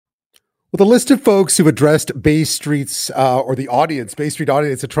Well, the list of folks who've addressed Bay Street's or the audience, Bay Street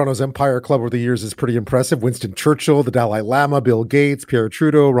audience at Toronto's Empire Club over the years is pretty impressive. Winston Churchill, the Dalai Lama, Bill Gates, Pierre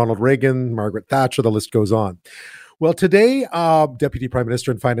Trudeau, Ronald Reagan, Margaret Thatcher, the list goes on. Well, today, Deputy Prime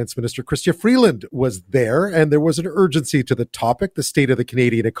Minister and Finance Minister Chrystia Freeland was there, and there was an urgency to the topic, the state of the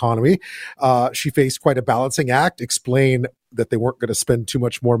Canadian economy. She faced quite a balancing act, explain that they weren't going to spend too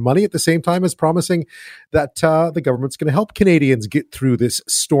much more money at the same time as promising that the government's going to help Canadians get through this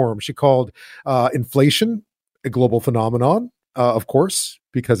storm. She called inflation a global phenomenon, of course,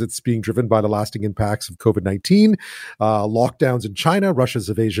 because it's being driven by the lasting impacts of COVID-19, lockdowns in China, Russia's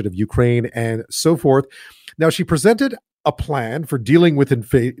invasion of Ukraine, and so forth. Now, she presented a plan for dealing with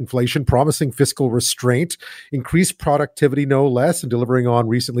inflation, promising fiscal restraint, increased productivity, no less, and delivering on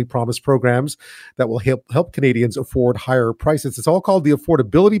recently promised programs that will help Canadians afford higher prices. It's all called the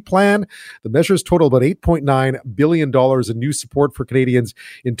Affordability Plan. The measures total about $8.9 billion in new support for Canadians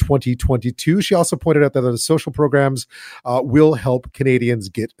in 2022. She also pointed out that the social programs will help Canadians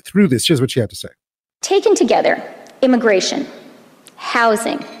get through this. Here's what she had to say. Taken together, immigration,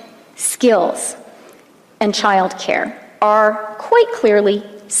 housing, skills, and childcare are quite clearly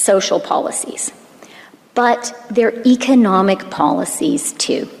social policies, but they're economic policies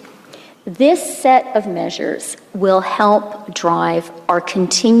too. This set of measures will help drive our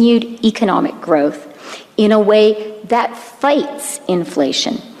continued economic growth in a way that fights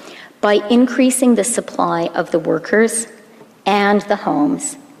inflation by increasing the supply of the workers and the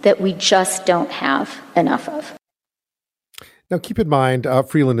homes that we just don't have enough of. Now, keep in mind,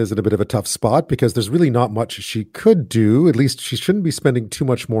 Freeland is in a bit of a tough spot because there's really not much she could do. At least she shouldn't be spending too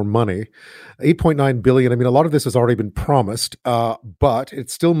much more money. $8.9 billion. I mean, a lot of this has already been promised, but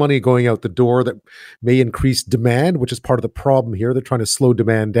it's still money going out the door that may increase demand, which is part of the problem here. They're trying to slow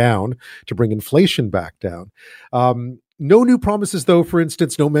demand down to bring inflation back down. No new promises, though. For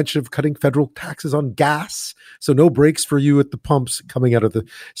instance, no mention of cutting federal taxes on gas. So no breaks for you at the pumps coming out of the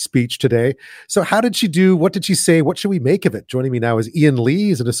speech today. So how did she do? What did she say? What should we make of it? Joining me now is Ian Lee.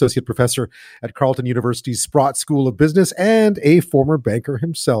 He's an associate professor at Carleton University's Sprott School of Business and a former banker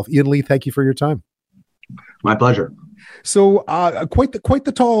himself. Ian Lee, thank you for your time. My pleasure. So quite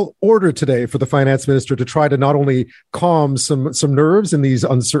the tall order today for the finance minister to try to not only calm some nerves in these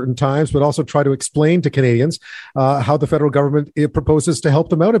uncertain times, but also try to explain to Canadians how the federal government proposes to help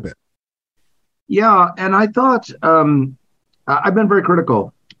them out a bit. Yeah, and I thought I've been very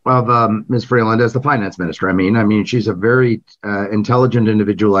critical of Ms. Freeland as the finance minister. I mean, she's a very intelligent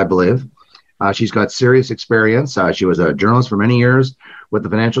individual, I believe. She's got serious experience. She was a journalist for many years with the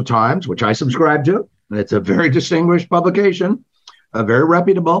Financial Times, which I subscribe to. It's a very distinguished publication, very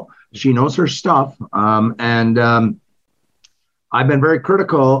reputable. She knows her stuff. And I've been very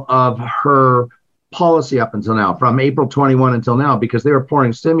critical of her policy up until now, from April 21 until now, because they were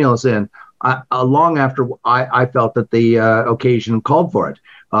pouring stimulus in long after I felt that the occasion called for it.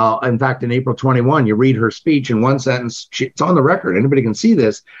 In fact, in April 21, you read her speech in one sentence. It's on the record. Anybody can see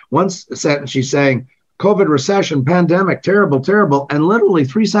this. One sentence, she's saying, COVID, recession, pandemic, terrible, terrible. And literally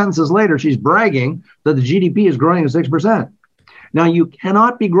 3 sentences later, she's bragging that the GDP is growing at 6%. Now, you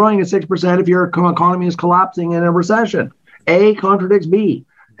cannot be growing at 6% if your economy is collapsing in a recession. A contradicts B.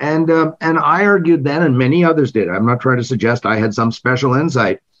 And I argued then, and many others did, I'm not trying to suggest I had some special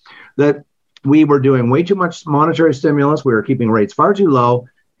insight, that we were doing way too much monetary stimulus. We were keeping rates far too low,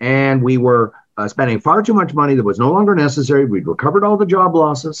 and we were spending far too much money that was no longer necessary. We'd recovered all the job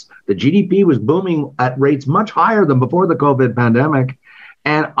losses. The GDP was booming at rates much higher than before the COVID pandemic.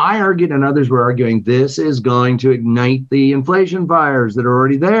 And I argued, and others were arguing, this is going to ignite the inflation fires that are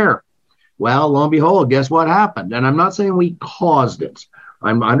already there. Well, lo and behold, guess what happened? And I'm not saying we caused it. I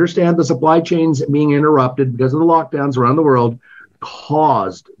understand the supply chains being interrupted because of the lockdowns around the world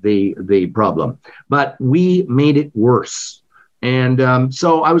caused the problem. But we made it worse. And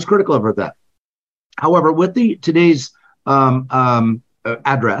so I was critical of her that. However, with today's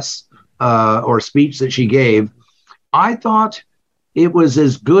address or speech that she gave, I thought it was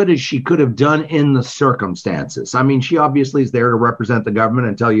as good as she could have done in the circumstances. I mean, she obviously is there to represent the government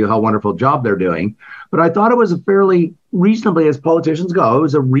and tell you how wonderful job they're doing. But I thought it was a fairly reasonably, as politicians go, it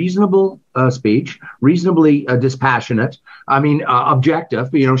was a reasonable speech, reasonably dispassionate. I mean,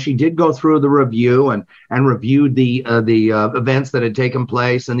 objective. You know, she did go through the review and reviewed the events that had taken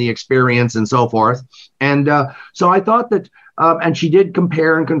place and the experience and so forth. And so I thought that, and she did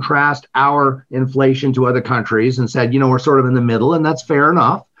compare and contrast our inflation to other countries and said, you know, we're sort of in the middle, and that's fair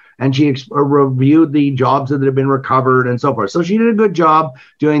enough. and she reviewed the jobs that had been recovered and so forth. So she did a good job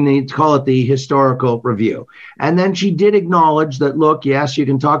doing call it the historical review. And then she did acknowledge that, look, yes, you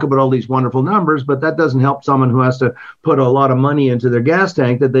can talk about all these wonderful numbers, but that doesn't help someone who has to put a lot of money into their gas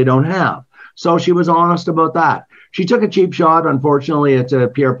tank that they don't have. So she was honest about that. She took a cheap shot, unfortunately, at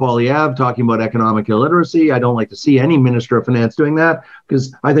Pierre Poilievre talking about economic illiteracy. I don't like to see any minister of finance doing that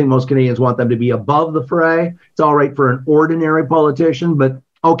because I think most Canadians want them to be above the fray. It's all right for an ordinary politician, but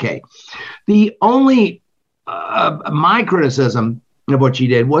okay. The only, my criticism of what she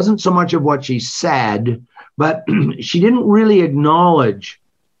did wasn't so much of what she said, but she didn't really acknowledge,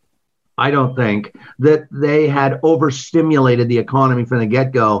 I don't think, that they had overstimulated the economy from the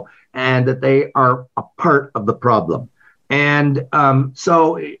get-go and that they are a part of the problem. And and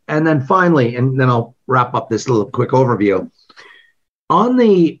then finally, and then I'll wrap up this little quick overview. On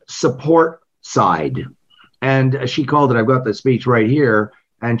the support side, and she called it, I've got the speech right here,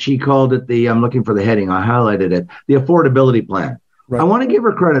 and she called it I'm looking for the heading, I highlighted it, the affordability plan. Right. I want to give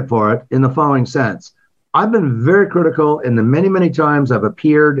her credit for it in the following sense. I've been very critical in the many, many times I've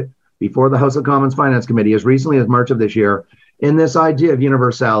appeared before the House of Commons Finance Committee as recently as March of this year in this idea of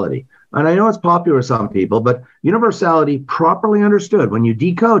universality. And I know it's popular with some people, but universality properly understood, when you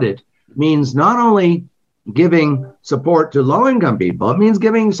decode it, means not only giving support to low-income people, it means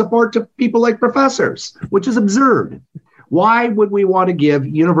giving support to people like professors, which is absurd. Why would we want to give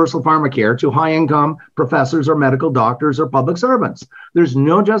universal pharmacare to high-income professors or medical doctors or public servants? There's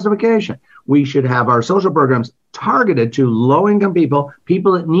no justification. We should have our social programs targeted to low-income people,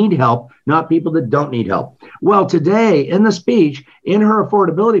 people that need help, not people that don't need help. Well, today in the speech, in her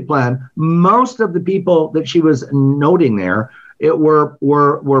affordability plan, most of the people that she was noting there, it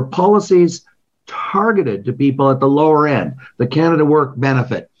were policies targeted to people at the lower end, the Canada Work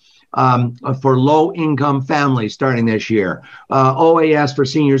benefit. For low-income families starting this year, OAS for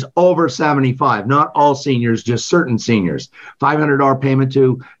seniors over 75, not all seniors, just certain seniors, $500 payment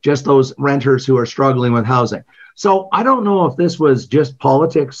to just those renters who are struggling with housing. So I don't know if this was just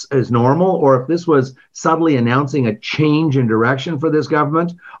politics as normal or if this was subtly announcing a change in direction for this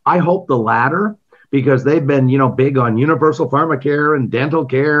government. I hope the latter, because they've been, big on universal pharmacare and dental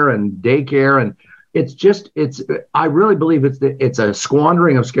care and daycare, and I really believe it's a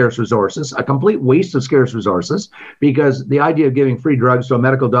squandering of scarce resources, a complete waste of scarce resources, because the idea of giving free drugs to a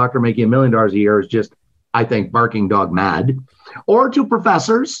medical doctor making $1 million a year is just, I think, barking dog mad, or to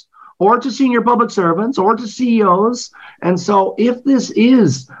professors, or to senior public servants, or to CEOs. And so if this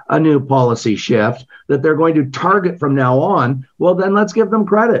is a new policy shift that they're going to target from now on, well, then let's give them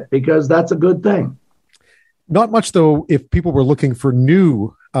credit, because that's a good thing. Not much, though, if people were looking for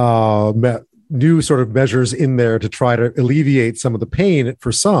new sort of measures in there to try to alleviate some of the pain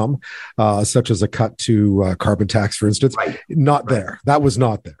for some, such as a cut to carbon tax, for instance. Right. Not there. That was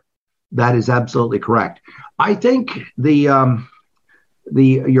not there. That is absolutely correct. I think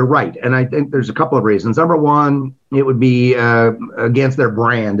you're right. And I think there's a couple of reasons. Number one, it would be against their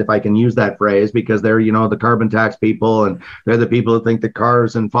brand, if I can use that phrase, because they're, the carbon tax people, and they're the people who think that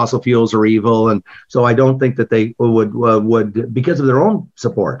cars and fossil fuels are evil. And so I don't think that they would because of their own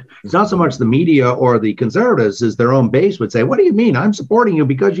support. It's not so much the media or the conservatives as their own base would say, what do you mean? I'm supporting you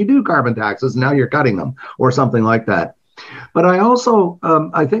because you do carbon taxes and now you're cutting them, or something like that. But I also,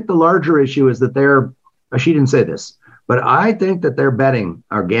 I think the larger issue is that she didn't say this, but I think that they're betting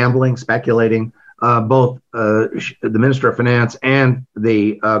or gambling, speculating, both the Minister of Finance and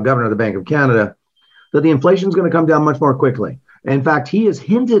the Governor of the Bank of Canada, that the inflation is going to come down much more quickly. In fact, he has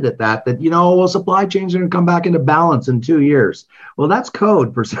hinted at that, supply chains are going to come back into balance in 2 years. Well, that's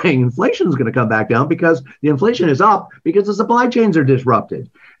code for saying inflation is going to come back down, because the inflation is up because the supply chains are disrupted.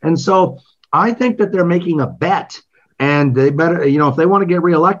 And so I think that they're making a bet. And they better, if they want to get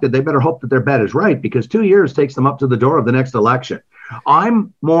reelected, they better hope that their bet is right, because 2 years takes them up to the door of the next election.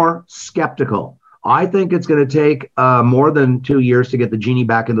 I'm more skeptical. I think it's going to take more than 2 years to get the genie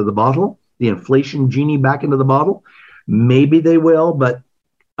back into the bottle, the inflation genie back into the bottle. Maybe they will. But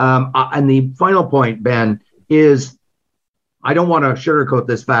and the final point, Ben, is I don't want to sugarcoat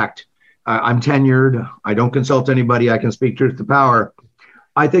this fact. I'm tenured. I don't consult anybody. I can speak truth to power.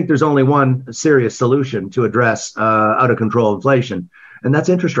 I think there's only one serious solution to address out of control inflation, and that's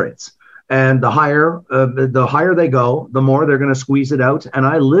interest rates. And the higher they go, the more they're going to squeeze it out. And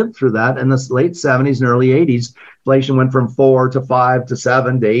I lived through that in the late 70s and early 80s. Inflation went from 4 to 5 to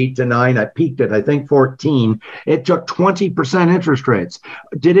 7 to 8 to 9. I peaked at, I think, 14. It took 20% interest rates.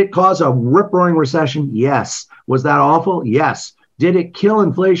 Did it cause a rip-roaring recession? Yes. Was that awful? Yes. Did it kill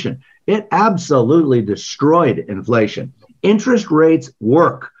inflation? It absolutely destroyed inflation. Interest rates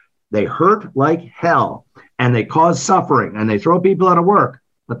work. They hurt like hell, and they cause suffering, and they throw people out of work.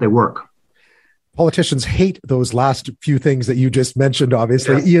 but they work. Politicians hate those last few things that you just mentioned,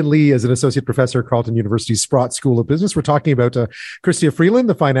 obviously. Yes. Ian Lee is an associate professor at Carleton University's Sprott School of Business. We're talking about Chrystia Freeland,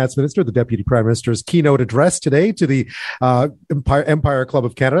 the finance minister, the deputy prime minister's keynote address today to the Empire Club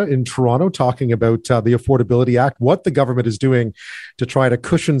of Canada in Toronto, talking about the Affordability Act, what the government is doing to try to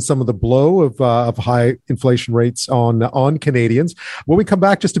cushion some of the blow of high inflation rates on Canadians. When we come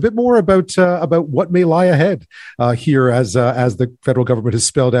back, just a bit more about what may lie ahead here as the federal government has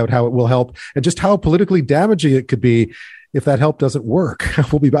spelled out how it will help, and just how politically damaging it could be if that help doesn't work.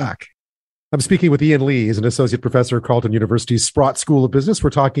 We'll be back. I'm speaking with Ian Lee. He's an associate professor at Carleton University's Sprott School of Business. We're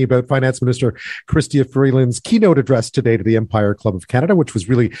talking about Finance Minister Chrystia Freeland's keynote address today to the Empire Club of Canada, which was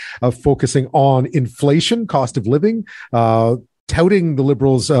really focusing on inflation, cost of living, touting the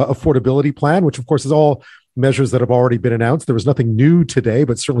Liberals' affordability plan, which of course is all measures that have already been announced. There was nothing new today,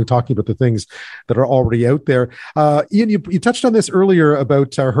 but certainly talking about the things that are already out there. Ian, you touched on this earlier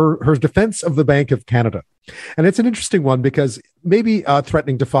about her defense of the Bank of Canada. And it's an interesting one because maybe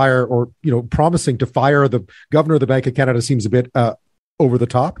threatening to fire or, promising to fire the governor of the Bank of Canada seems a bit over the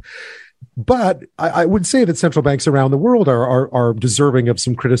top. But I would say that central banks around the world are deserving of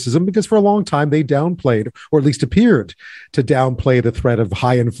some criticism because for a long time they downplayed, or at least appeared to downplay, the threat of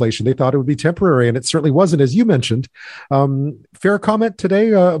high inflation. They thought it would be temporary, and it certainly wasn't, as you mentioned. Fair comment today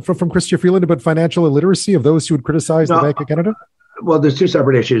from Chrystia Freeland about financial illiteracy of those who would criticize the Bank of Canada? Well, there's two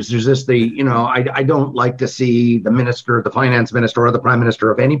separate issues. There's just I don't like to see the minister, the finance minister, or the prime minister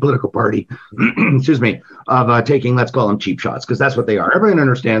of any political party, excuse me, of taking, let's call them cheap shots, because that's what they are. Everyone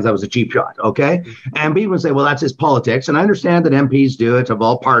understands that was a cheap shot, okay? And people say, well, that's his politics. And I understand that MPs do it of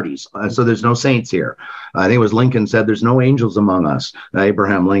all parties. So there's no saints here. I think it was Lincoln said, there's no angels among us,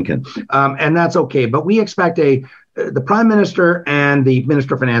 Abraham Lincoln. And that's okay. But we expect the prime minister and the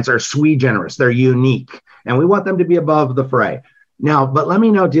minister of finance are sui generis. They're unique. And we want them to be above the fray. Now, but let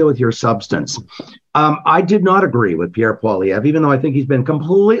me now deal with your substance. I did not agree with Pierre Poilievre, even though I think he's been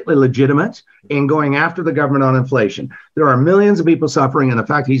completely legitimate in going after the government on inflation. There are millions of people suffering, and the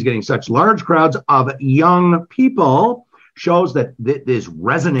fact he's getting such large crowds of young people shows that it is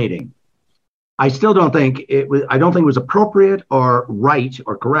resonating. I still don't think it was appropriate or right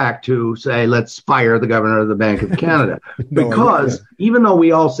or correct to say, let's fire the governor of the Bank of Canada. Because even though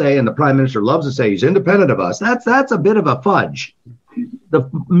we all say, and the prime minister loves to say he's independent of us, that's a bit of a fudge. The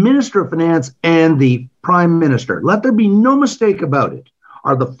minister of finance and the prime minister, let there be no mistake about it,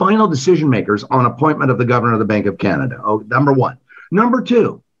 are the final decision makers on appointment of the governor of the Bank of Canada. Number one. Number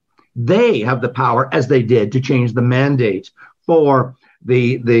two, they have the power, as they did, to change the mandate for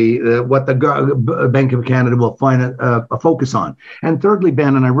what the Bank of Canada will find a focus on. And thirdly,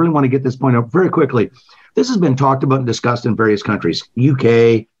 Ben, and I really want to get this point out very quickly, this has been talked about and discussed in various countries,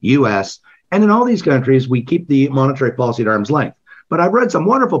 UK, US, and in all these countries, we keep the monetary policy at arm's length. But I've read some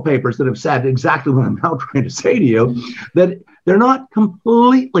wonderful papers that have said exactly what I'm now trying to say to you, that they're not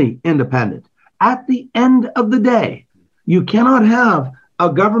completely independent. At the end of the day, you cannot have a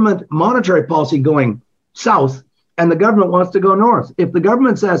government monetary policy going south and the government wants to go north. If the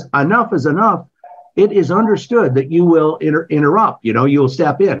government says enough is enough, it is understood that you will interrupt, you'll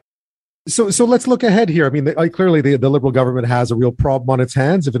step in. So let's look ahead here. I mean, clearly the Liberal government has a real problem on its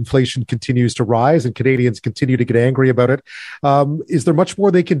hands if inflation continues to rise and Canadians continue to get angry about it. Is there much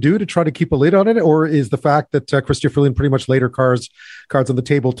more they can do to try to keep a lid on it? Or is the fact that Chrystia Freeland pretty much laid her cards on the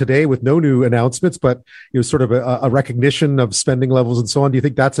table today with no new announcements, but sort of a recognition of spending levels and so on, do you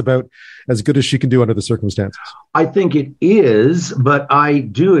think that's about as good as she can do under the circumstances? I think it is, but I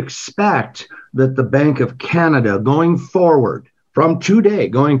do expect that the Bank of Canada going forward, from today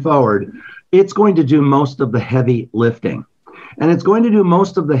going forward, it's going to do most of the heavy lifting. And it's going to do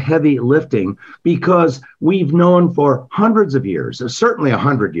most of the heavy lifting because we've known for hundreds of years, certainly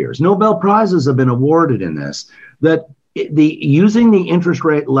 100 years, Nobel Prizes have been awarded in this, that using the interest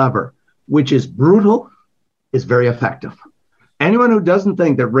rate lever, which is brutal, is very effective. Anyone who doesn't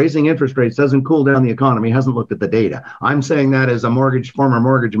think that raising interest rates doesn't cool down the economy hasn't looked at the data. I'm saying that as a former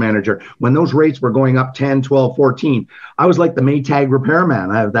mortgage manager. When those rates were going up 10, 12, 14, I was like the Maytag repairman.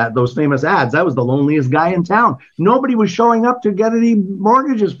 I have those famous ads. I was the loneliest guy in town. Nobody was showing up to get any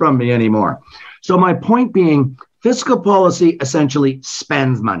mortgages from me anymore. So my point being, fiscal policy essentially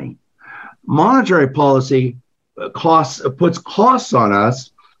spends money. Monetary policy puts costs on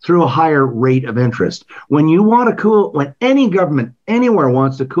us through a higher rate of interest. When any government anywhere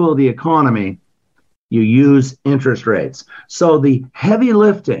wants to cool the economy, you use interest rates. So the heavy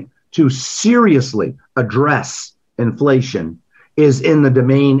lifting to seriously address inflation is in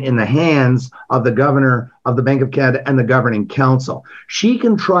the hands of the governor of the Bank of Canada and the governing council. She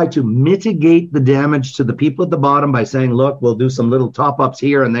can try to mitigate the damage to the people at the bottom by saying, look, we'll do some little top-ups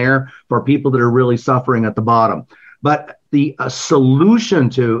here and there for people that are really suffering at the bottom. But the solution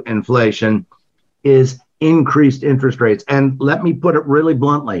to inflation is increased interest rates. And let me put it really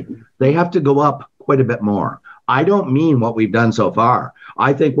bluntly, they have to go up quite a bit more. I don't mean what we've done so far.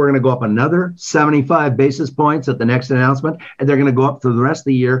 I think we're going to go up another 75 basis points at the next announcement, and they're going to go up through the rest of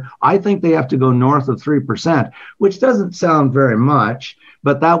the year. I think they have to go north of 3%, which doesn't sound very much,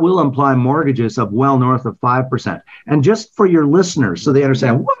 but that will imply mortgages of well north of 5%. And just for your listeners, so they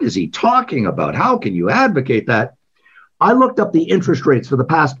understand, what is he talking about? How can you advocate that? I looked up the interest rates for the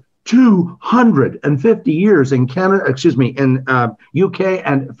past 250 years in Canada, in UK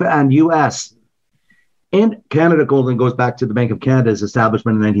and US. And Canada Golden goes back to the Bank of Canada's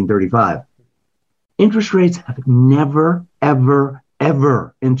establishment in 1935. Interest rates have never, ever,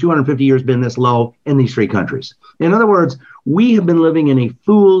 ever in 250 years been this low in these three countries. In other words, we have been living in a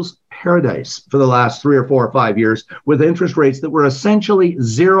fool's paradise for the last 3 or 4 or 5 years with interest rates that were essentially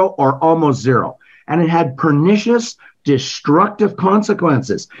zero or almost zero. And it had pernicious, destructive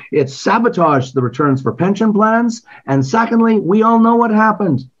consequences. It sabotaged the returns for pension plans. And secondly, we all know what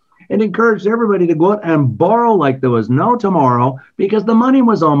happened. It encouraged everybody to go out and borrow like there was no tomorrow because the money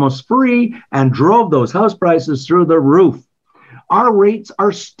was almost free and drove those house prices through the roof. Our rates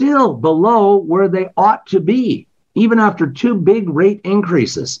are still below where they ought to be, even after 2 big rate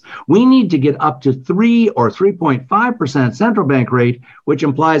increases. We need to get up to 3 or 3.5% central bank rate, which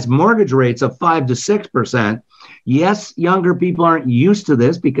implies mortgage rates of 5 to 6%. Yes, younger people aren't used to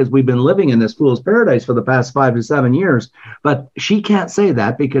this because we've been living in this fool's paradise for the past 5 to 7 years. But she can't say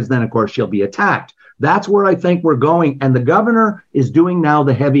that because then, of course, she'll be attacked. That's where I think we're going. And the governor is doing now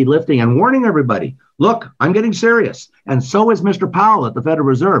the heavy lifting and warning everybody, look, I'm getting serious. And so is Mr. Powell at the Federal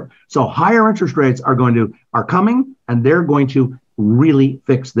Reserve. So higher interest rates are coming, and they're going to really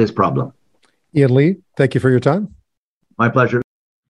fix this problem. Ian Lee, thank you for your time. My pleasure.